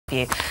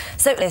you.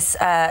 So, Liz,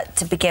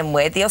 to begin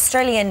with, the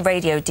Australian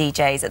radio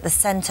DJs at the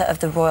centre of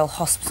the Royal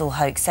Hospital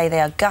hoax say they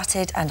are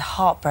gutted and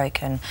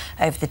heartbroken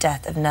over the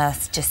death of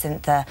nurse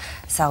Jacinta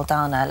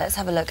Saldana. Let's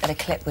have a look at a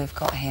clip we've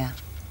got here.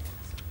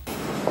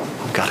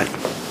 I'm gutted.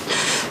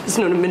 There's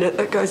not a minute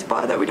that goes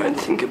by that we don't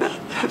think about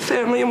her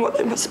family and what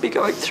they must be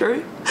going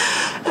through.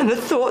 And the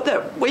thought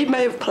that we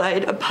may have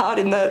played a part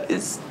in that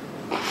is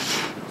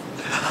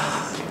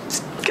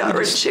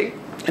gut-wrenching.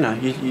 You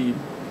know,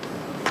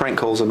 prank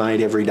calls are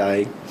made every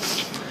day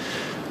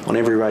on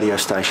every radio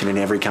station in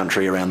every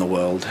country around the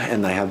world,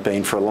 and they have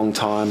been for a long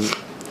time,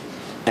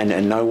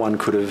 and no one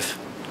could have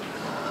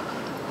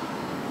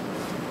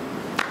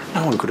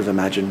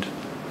imagined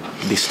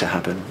this to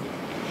happen.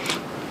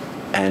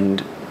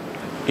 And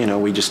you know,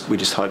 we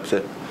just hope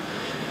that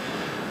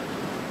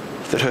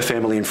her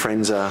family and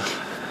friends are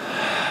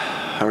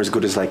as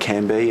good as they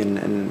can be,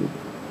 and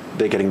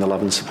they're getting the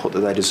love and support that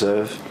they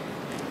deserve.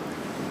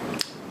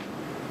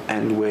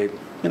 And we're,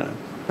 you know,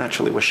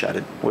 naturally we're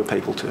shattered. We're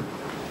people too.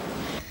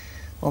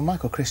 Well,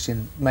 Michael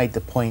Christian made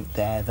the point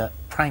there that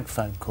prank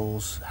phone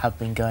calls have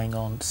been going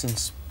on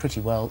since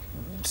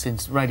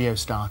since radio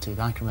started.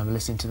 I can remember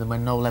listening to them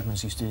when Noel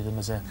Edmonds used to do them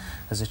as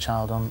a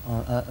child on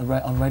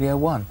Radio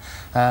 1.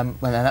 Well,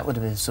 that would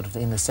have been sort of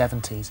in the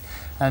 70s.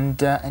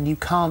 And you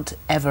can't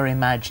ever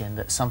imagine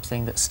that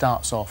something that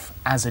starts off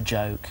as a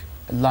joke,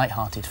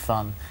 light-hearted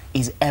fun,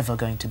 is ever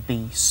going to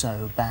be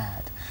so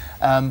bad.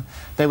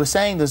 They were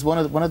saying there's one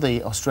of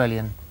the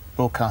Australian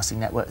broadcasting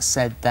networks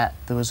said that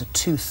there was a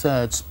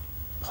two-thirds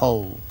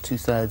poll,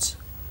 two-thirds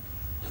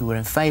who were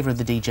in favour of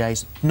the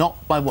DJs, not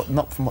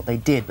from what they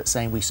did, but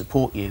saying we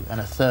support you, and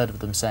a third of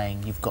them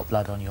saying you've got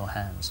blood on your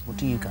hands. What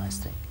do you guys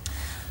think?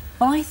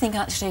 Well, I think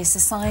actually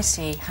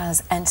society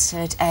has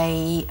entered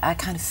a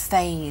kind of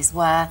phase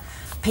where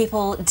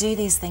people do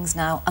these things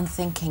now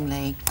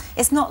unthinkingly.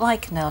 It's not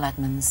like Noel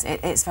Edmonds,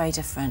 it's very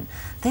different.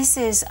 This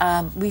is,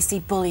 we see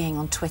bullying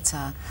on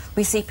Twitter.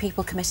 We see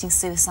people committing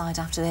suicide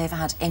after they've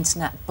had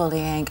internet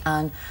bullying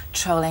and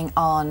trolling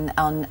on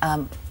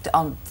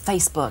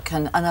Facebook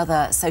and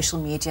other social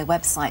media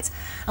websites.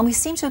 And we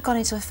seem to have gone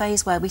into a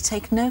phase where we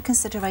take no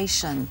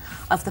consideration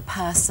of the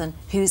person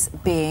who's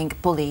being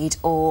bullied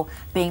or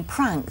being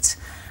pranked.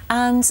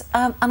 And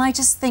I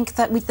just think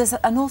that there's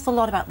an awful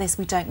lot about this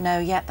we don't know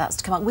yet. That's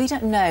to come up. We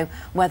don't know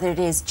whether it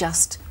is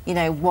just, you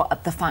know,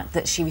 the fact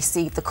that she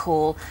received the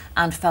call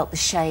and felt the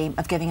shame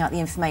of giving out the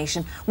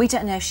information. We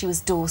don't know if she was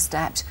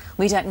doorstepped.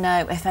 We don't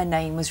know if her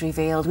name was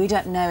revealed. We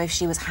don't know if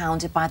she was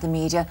hounded by the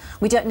media.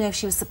 We don't know if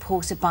she was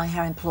supported by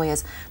her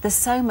employers. There's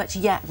so much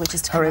yet which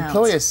is to come out. Her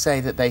employers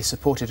say that they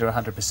supported her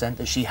 100%,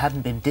 that she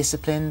hadn't been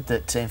disciplined,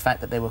 that in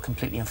fact that they were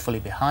completely and fully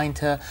behind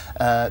her.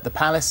 The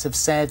Palace have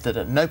said that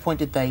at no point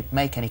did they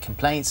make any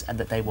complaints, and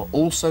that they were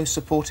also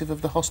supportive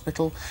of the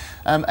hospital.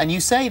 And you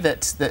say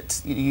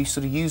that you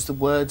sort of use the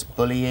words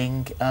bullying,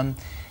 and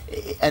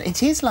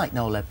it is like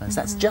Noel Edmonds.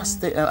 That's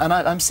just and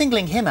I'm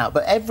singling him out,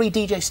 but every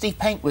DJ, Steve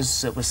Paint was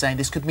saying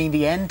this could mean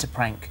the end to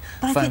prank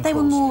but phone I think they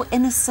calls. were more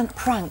innocent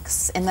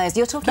pranks in those.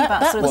 You're talking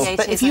about sort of the 80s.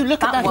 But if you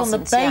look at that on the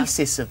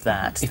basis of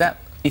that,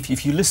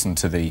 if you listen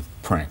to the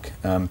prank,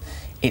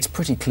 it's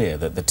pretty clear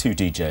that the two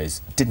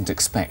DJs didn't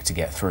expect to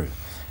get through,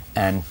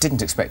 and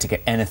didn't expect to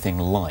get anything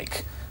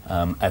like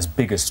as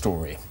big a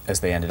story as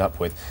they ended up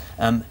with.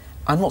 I'm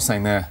not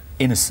saying they're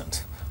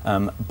innocent,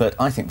 but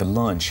I think the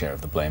lion's share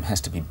of the blame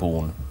has to be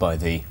borne by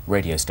the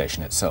radio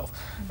station itself.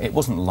 It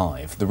wasn't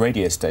live. The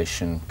radio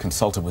station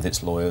consulted with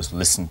its lawyers,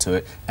 listened to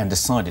it, and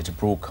decided to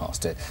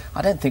broadcast it.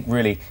 I don't think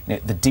really the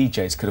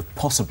DJs could have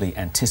possibly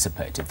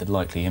anticipated the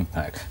likely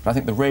impact, but I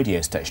think the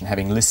radio station,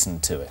 having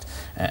listened to it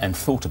and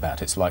thought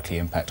about its likely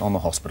impact on the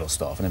hospital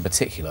staff, and in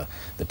particular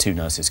the two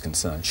nurses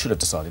concerned, should have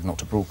decided not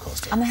to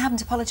broadcast it. And they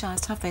haven't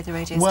apologised, have they, the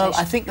radio station? Well,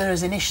 I think there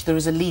is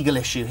a legal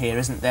issue here,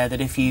 isn't there,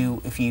 that if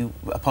you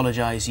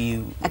apologise,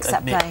 you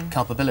admit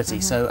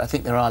culpability. So I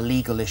think there are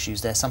legal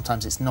issues there.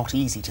 Sometimes it's not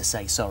easy to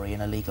say sorry in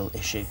a legal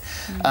issue.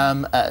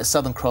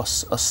 Southern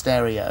Cross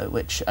Austereo,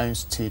 which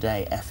owns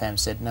Today FM,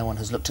 said no one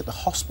has looked at the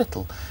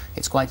hospital.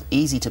 It's quite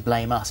easy to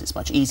blame us. It's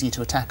much easier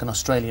to attack an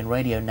Australian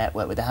radio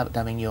network without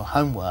having your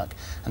homework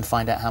and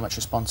find out how much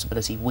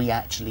responsibility we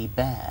actually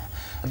bear.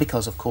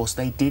 Because, of course,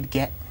 they did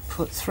get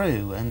put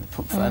through, and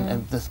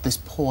this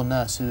poor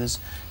nurse who's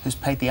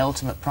paid the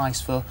ultimate price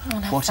for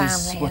what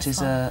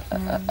is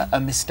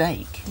a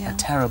mistake, a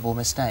terrible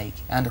mistake,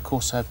 and of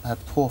course her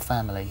poor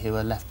family who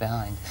are left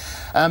behind.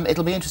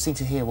 It'll be interesting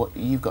to hear what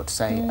you've got to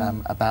say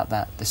about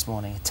that this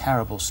morning. A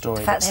terrible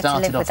story that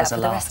started off as a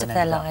laugh for the rest of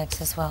their lives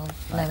as well,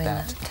 knowing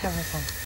that. Terrible.